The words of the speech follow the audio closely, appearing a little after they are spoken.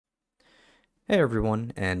Hey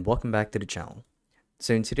everyone, and welcome back to the channel.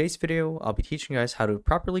 So in today's video, I'll be teaching you guys how to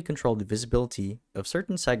properly control the visibility of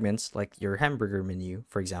certain segments like your hamburger menu,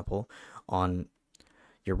 for example, on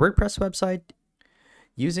your WordPress website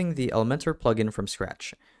using the Elementor plugin from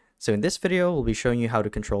scratch. So in this video, we'll be showing you how to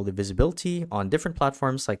control the visibility on different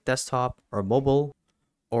platforms like desktop or mobile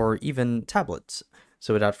or even tablets.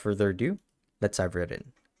 So without further ado, let's dive right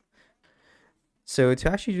in. So to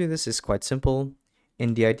actually do this is quite simple.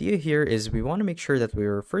 And the idea here is we want to make sure that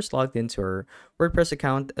we're first logged into our WordPress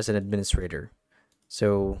account as an administrator.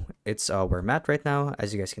 So it's where I'm at right now.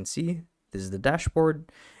 As you guys can see, this is the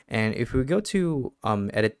dashboard. And if we go to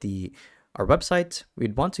edit our website,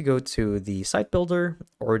 we'd want to go to the site builder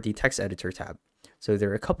or the text editor tab. So there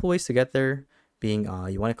are a couple ways to get there, being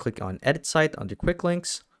you want to click on edit site under quick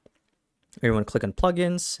links, or you want to click on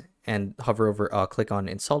plugins and hover over click on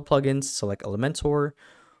installed plugins, select Elementor,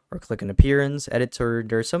 or click on appearance, editor.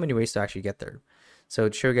 There are so many ways to actually get there. So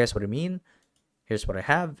to show you guys what I mean, here's what I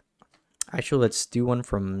have. Actually, let's do one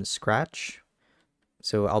from scratch.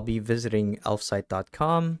 So I'll be visiting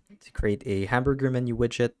elfsite.com to create a hamburger menu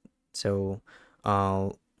widget. So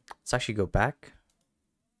let's actually go back.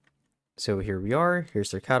 So here we are,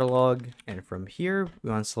 here's their catalog. And from here, we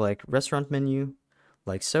want to select restaurant menu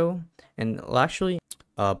like so. And it'll actually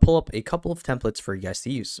pull up a couple of templates for you guys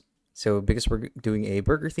to use. So because we're doing a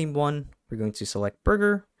burger themed one, we're going to select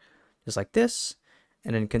burger, just like this,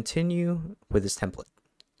 and then continue with this template.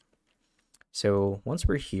 So once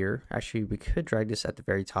we're here, actually we could drag this at the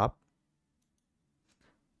very top.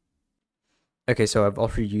 Okay, so I've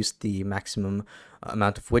already used the maximum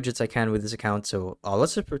amount of widgets I can with this account. So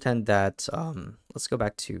let's just pretend that, let's go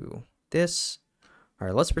back to this. All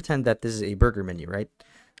right, let's pretend that this is a burger menu, right?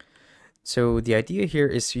 So the idea here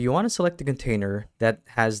is you want to select the container that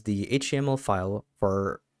has the HTML file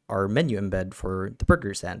for our menu embed for the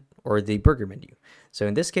burger stand or the burger menu. So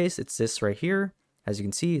in this case, it's this right here. As you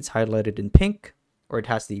can see, it's highlighted in pink, or it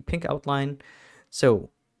has the pink outline.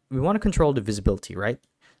 So we want to control the visibility, right?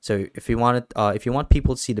 So if you want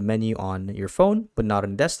people to see the menu on your phone but not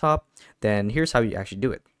on desktop, then here's how you actually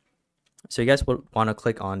do it. So you guys would want to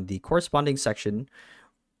click on the corresponding section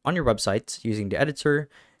on your website using the editor.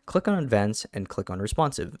 Click on advanced and click on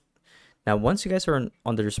responsive. Now, once you guys are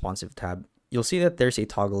on the responsive tab, you'll see that there's a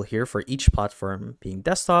toggle here for each platform being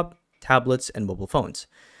desktop, tablets, and mobile phones.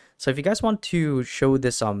 So if you guys want to show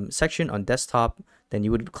this section on desktop, then you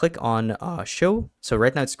would click on show. So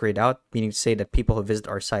right now it's grayed out, meaning to say that people who visit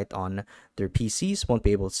our site on their PCs won't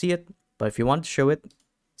be able to see it. But if you want to show it,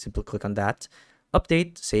 simply click on that,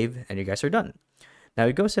 update, save, and you guys are done. Now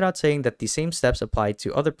it goes without saying that the same steps apply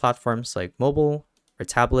to other platforms like mobile or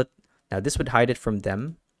tablet. Now this would hide it from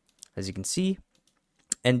them, as you can see.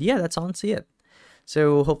 And yeah, that's honestly it.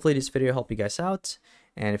 So hopefully this video helped you guys out.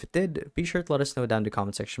 And if it did, be sure to let us know down in the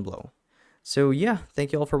comment section below. So yeah,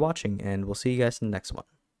 thank you all for watching, and we'll see you guys in the next one.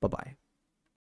 Bye-bye.